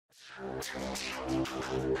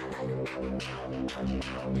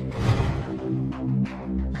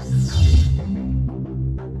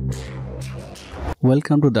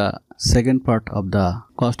Welcome to the second part of the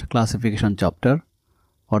cost classification chapter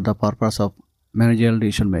for the purpose of managerial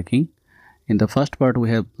decision making. In the first part, we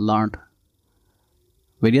have learned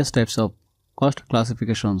various types of cost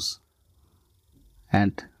classifications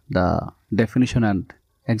and the definition and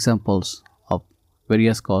examples of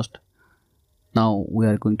various costs. Now we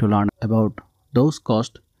are going to learn about those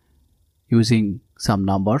costs using some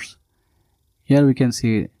numbers. Here we can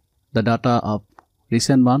see the data of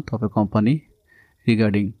recent month of a company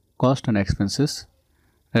regarding cost and expenses,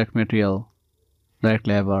 direct material, direct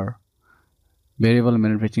labor, variable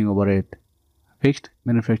manufacturing overhead, fixed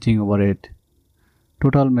manufacturing overhead,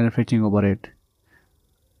 total manufacturing overhead.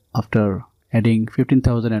 After adding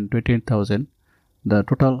 15,000 and 28,000, the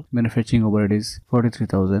total manufacturing overhead is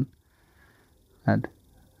 43,000, and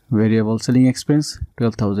variable selling expense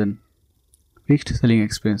 12,000, fixed selling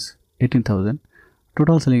expense 18,000,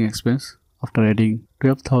 total selling expense after adding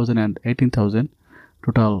 12,000 and 18,000,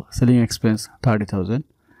 total selling expense 30,000,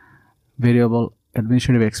 variable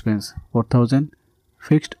administrative expense 4,000,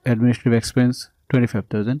 fixed administrative expense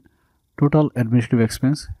 25,000, total administrative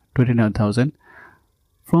expense 29,000.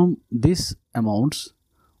 From these amounts,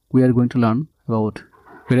 we are going to learn about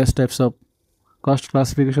various types of cost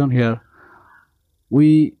classification. Here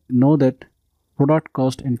we know that product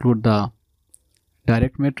cost include the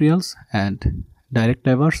direct materials and direct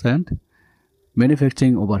labors and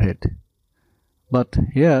manufacturing overhead. But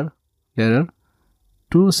here there are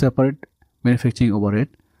two separate manufacturing overhead.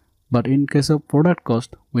 But in case of product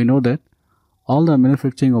cost, we know that all the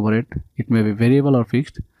manufacturing overhead, it may be variable or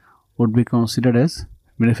fixed, would be considered as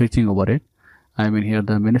manufacturing overhead. I mean, here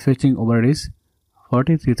the manufacturing overhead is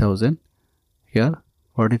 43,000. Here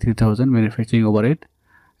 43,000 manufacturing overhead,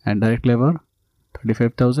 and direct labor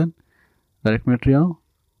 35,000, direct material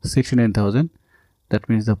 69,000. That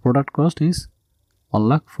means the product cost is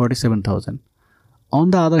 1,47,000.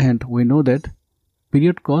 On the other hand, we know that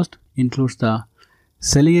period cost includes the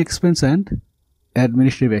selling expense and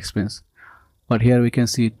administrative expense. But here we can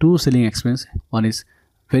see two selling expense. One is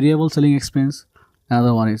variable selling expense,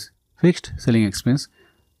 another one is fixed selling expense.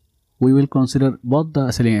 We will consider both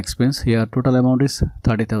the selling expense. Here total amount is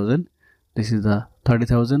 30,000. This is the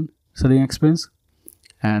 30,000 selling expense,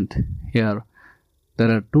 and here there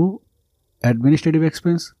are two administrative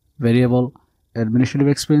expense, variable administrative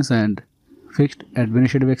expense and fixed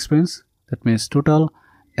administrative expense. That means total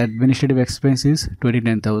administrative expense is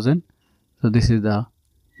 29,000. So this is the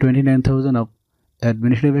 29,000 of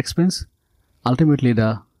administrative expense. Ultimately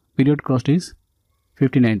the period cost is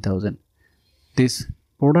 59,000. This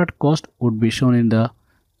product cost would be shown in the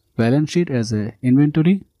balance sheet as a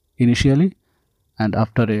inventory initially, and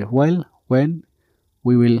after a while when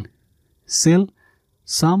we will sell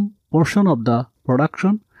some portion of the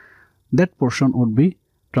production, that portion would be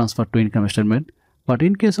transferred to income statement. But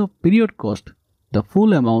in case of period cost, the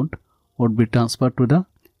full amount would be transferred to the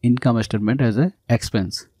income statement as a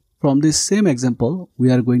expense. From this same example,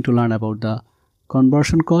 we are going to learn about the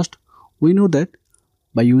conversion cost. We know that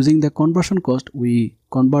by using the conversion cost, we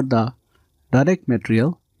convert the direct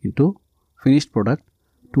material into finished product.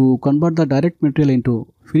 To convert the direct material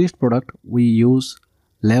into finished product, we use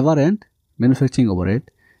labor and manufacturing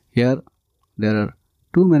overhead. Here there are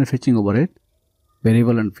two manufacturing overhead,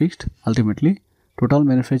 variable and fixed. Ultimately total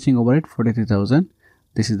manufacturing overhead 43,000.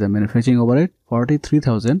 This is the manufacturing overhead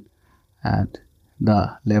 43,000, and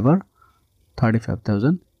the labor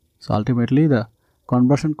 35,000. So ultimately the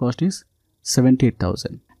conversion cost is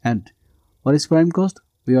 78,000. And what is prime cost?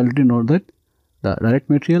 We already know that the direct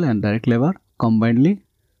material and direct labor combinedly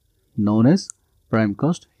known as prime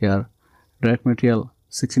cost. Here direct material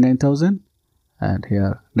 69,000 and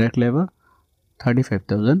here direct labor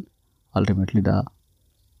 35,000. Ultimately the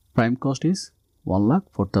prime cost is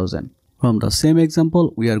 1,04,000. From the same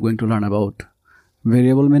example, we are going to learn about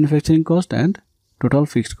variable manufacturing cost and total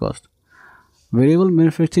fixed cost. Variable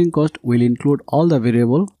manufacturing cost will include all the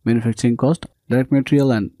variable manufacturing cost, direct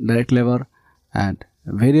material and direct labor, and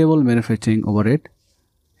variable manufacturing overhead.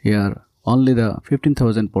 Here only the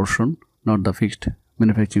 15,000 portion, not the fixed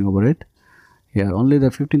manufacturing overhead. Here only the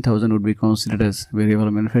 15,000 would be considered as variable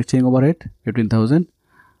manufacturing overhead, 15,000,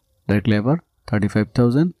 direct labor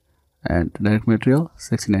 35,000 and direct material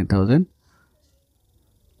 69,000.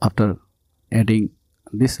 After adding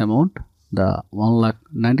this amount, the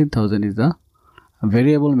 1,19,000 is the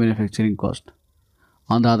variable manufacturing cost.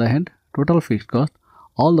 On the other hand, total fixed cost,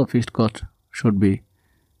 all the fixed costs should be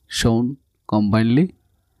shown combinedly.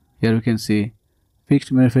 Here we can see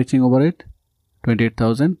fixed manufacturing overhead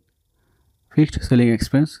 28,000, fixed selling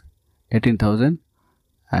expense 18,000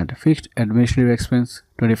 and fixed administrative expense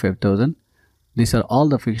 25,000. These are all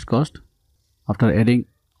the fixed cost. After adding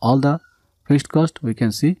all the fixed cost, we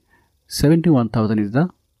can see 71,000 is the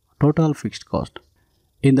total fixed cost.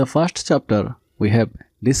 In the first chapter, we have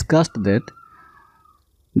discussed that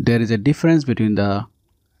there is a difference between the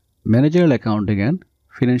managerial accounting and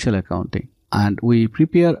financial accounting, and we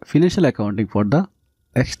prepare financial accounting for the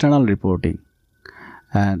external reporting,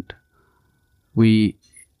 and we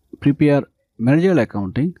prepare managerial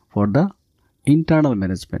accounting for the internal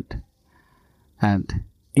management. And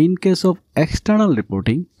in case of external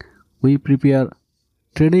reporting, we prepare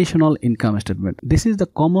traditional income statement. This is the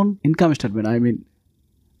common income statement. I mean,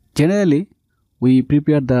 generally we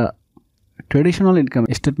prepare the traditional income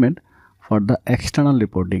statement for the external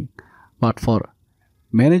reporting, but for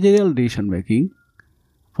managerial decision making,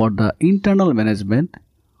 for the internal management,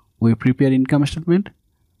 we prepare income statement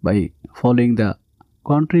by following the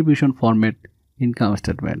contribution format income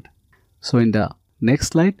statement. So in the next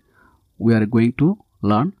slide, we are going to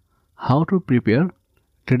learn how to prepare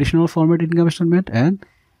traditional format income statement and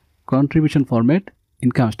contribution format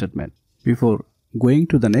income statement. Before going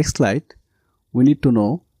to the next slide, we need to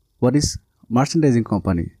know what is merchandising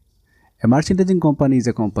company. A merchandising company is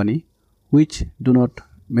a company which do not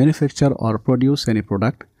manufacture or produce any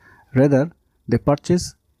product. Rather, they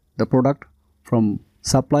purchase the product from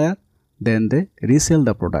supplier, then they resell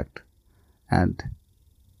the product. And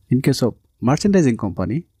in case of merchandising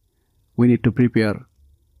company, we need to prepare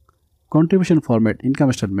contribution format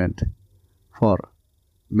income statement for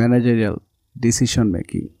managerial decision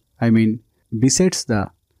making. I mean, besides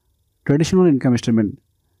the traditional income statement,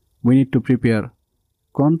 we need to prepare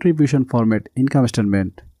contribution format income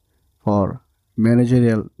statement for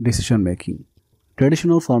managerial decision making.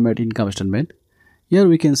 Traditional format income statement. Here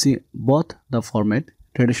we can see both the format,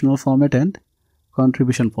 traditional format and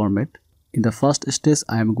contribution format. In the first stage,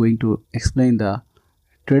 I am going to explain the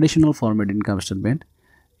traditional format income statement.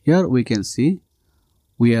 Here we can see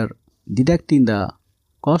we are deducting the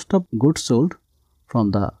cost of goods sold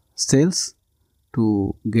from the sales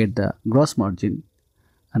to get the gross margin,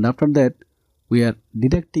 and after that we are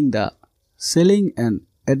deducting the selling and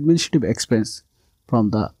administrative expense from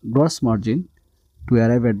the gross margin to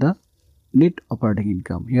arrive at the net operating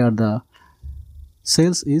income. Here the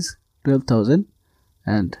sales is 12,000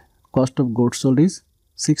 and cost of goods sold is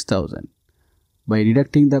 6,000. By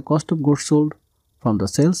deducting the cost of goods sold from the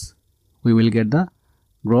sales, we will get the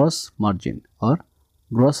gross margin or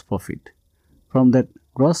gross profit. From that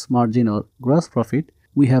gross margin or gross profit,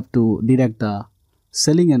 we have to deduct the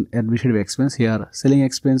selling and administrative expense. Here selling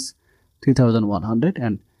expense 3,100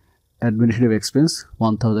 and administrative expense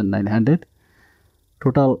 1,900.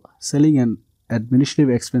 Total selling and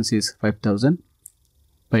administrative expense is 5,000.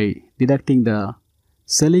 By deducting the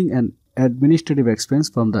selling and administrative expense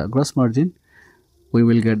from the gross margin, we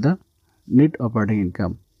will get the net operating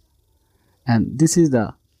income. And this is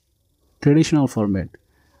the traditional format.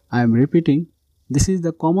 I am repeating, this is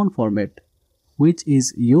the common format which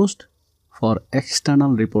is used for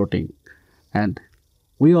external reporting. And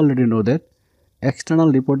we already know that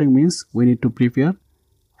external reporting means we need to prepare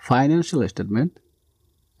financial statement,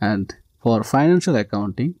 and for financial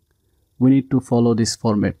accounting we need to follow this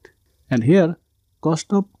format. And here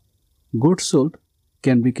cost of goods sold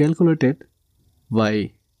can be calculated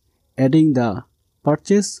by adding the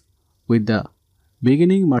purchase with the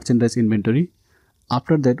beginning merchandise inventory.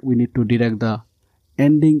 After that we need to deduct the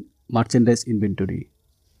ending merchandise inventory.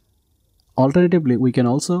 Alternatively, we can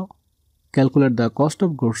also calculate the cost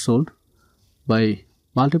of goods sold by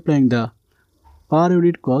multiplying the per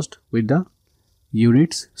unit cost with the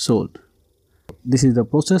units sold. This is the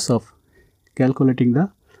process of calculating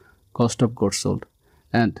the cost of goods sold,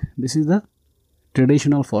 and this is the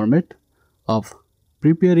traditional format of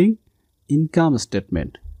preparing income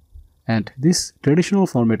statement. And this traditional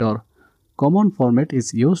format or common format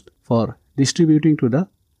is used for distributing to the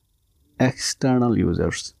external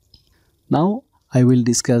users. Now I will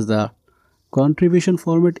discuss the contribution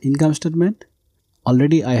format income statement.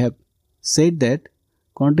 Already I have said that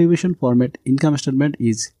contribution format income statement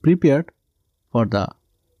is prepared for the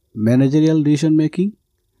managerial decision making,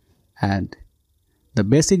 and the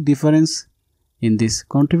basic difference in this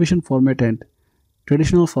contribution format and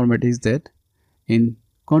traditional format is that in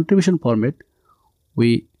contribution format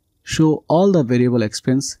we show all the variable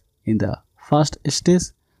expense in the first stage,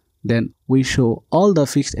 then we show all the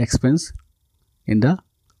fixed expense in the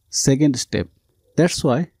second step. That's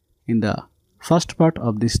why in the first part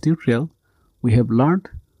of this tutorial we have learned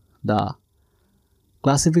the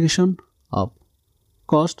classification of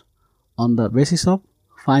cost on the basis of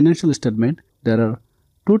financial statement, there are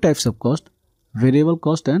two types of cost, variable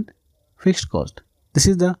cost and fixed cost. This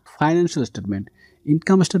is the financial statement.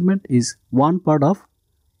 Income statement is one part of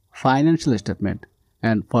financial statement,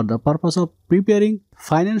 and for the purpose of preparing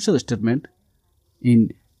financial statement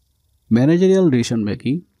in managerial decision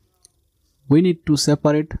making, we need to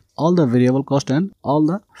separate all the variable cost and all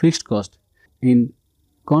the fixed cost. In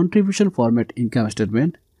contribution format income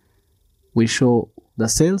statement, we show the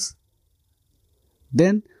sales,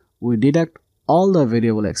 then we deduct all the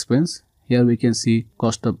variable expense. Here we can see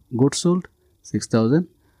cost of goods sold 6000,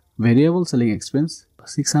 variable selling expense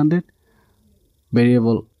 600,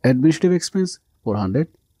 variable administrative expense 400,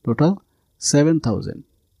 total 7000.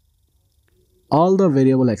 All the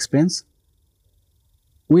variable expense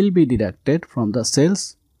will be deducted from the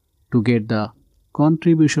sales to get the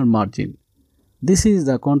contribution margin. This is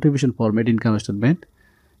the contribution format income statement.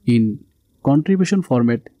 In contribution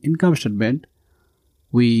format income statement,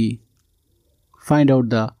 we find out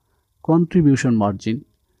the contribution margin,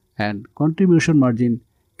 and contribution margin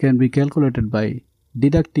can be calculated by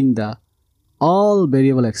deducting the all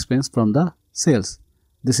variable expense from the sales.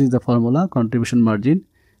 This is the formula: contribution margin,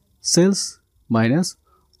 sales minus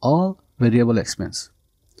all variable expense.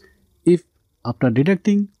 If after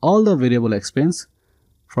deducting all the variable expense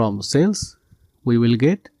from sales, we will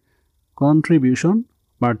get contribution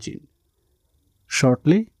margin,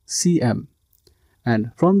 shortly CM.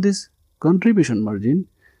 And from this contribution margin,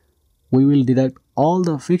 we will deduct all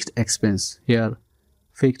the fixed expense. Here,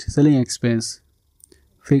 fixed selling expense,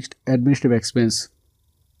 fixed administrative expense,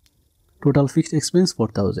 total fixed expense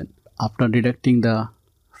 4000. After deducting the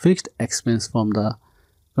fixed expense from the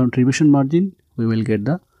contribution margin, we will get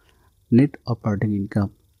the net operating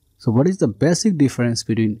income. So what is the basic difference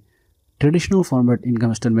between traditional format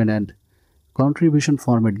income statement and contribution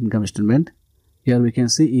format income statement? Here we can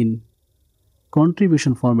see in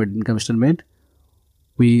contribution format income statement,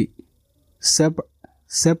 we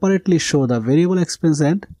separately show the variable expense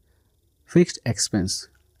and fixed expense,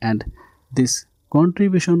 and this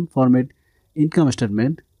contribution format income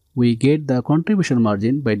statement, we get the contribution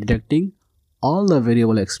margin by deducting all the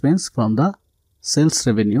variable expense from the sales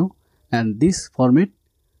revenue, and this format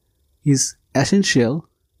is essential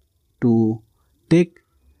to take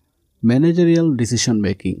managerial decision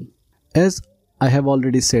making. As I have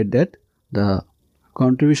already said that the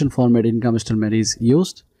contribution format income statement is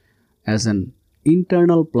used as an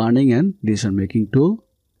internal planning and decision making tool.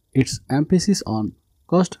 Its emphasis on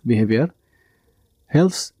cost behavior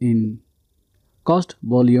helps in cost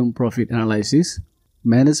volume profit analysis,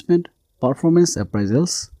 management performance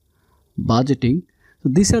appraisals, budgeting. So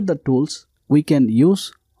these are the tools we can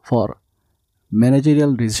use for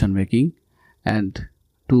managerial decision making, and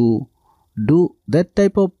to do that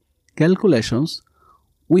type of calculations,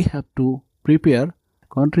 we have to prepare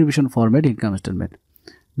contribution format income statement.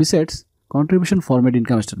 Besides, contribution format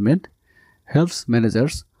income statement helps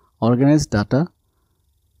managers organize data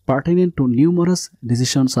pertinent to numerous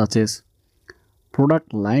decisions such as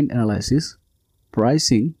product line analysis,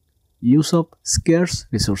 pricing, use of scarce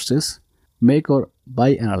resources, make or buy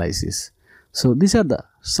analysis. So these are the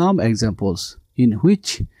some examples in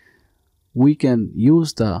which we can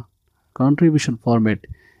use the contribution format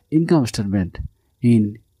income statement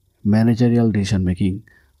in managerial decision making.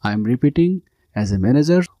 I am repeating, as a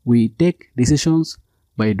manager, we take decisions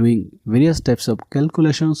by doing various types of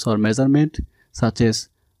calculations or measurement such as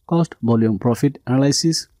cost volume profit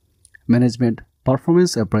analysis, management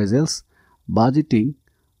performance appraisals, budgeting,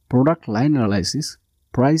 product line analysis,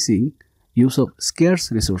 pricing, use of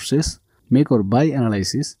scarce resources, make or buy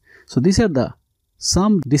analysis. So these are the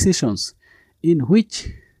some decisions in which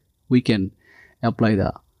we can apply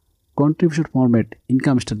the contribution format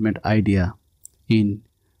income statement idea in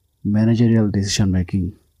managerial decision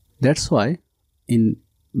making. That's why in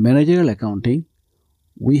managerial accounting,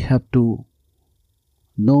 we have to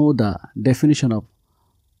know the definition of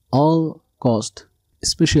all cost,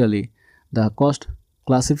 especially the cost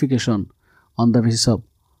classification on the basis of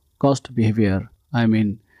cost behavior. I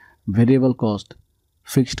mean variable cost,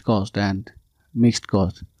 fixed cost and mixed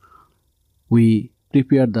cost. We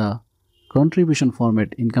prepare the contribution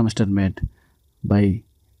format income statement by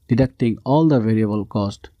deducting all the variable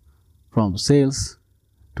cost from sales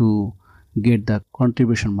to get the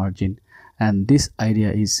contribution margin, and this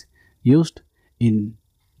idea is used in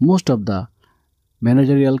most of the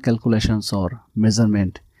managerial calculations or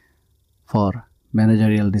measurement for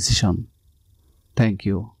managerial decision. Thank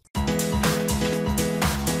you.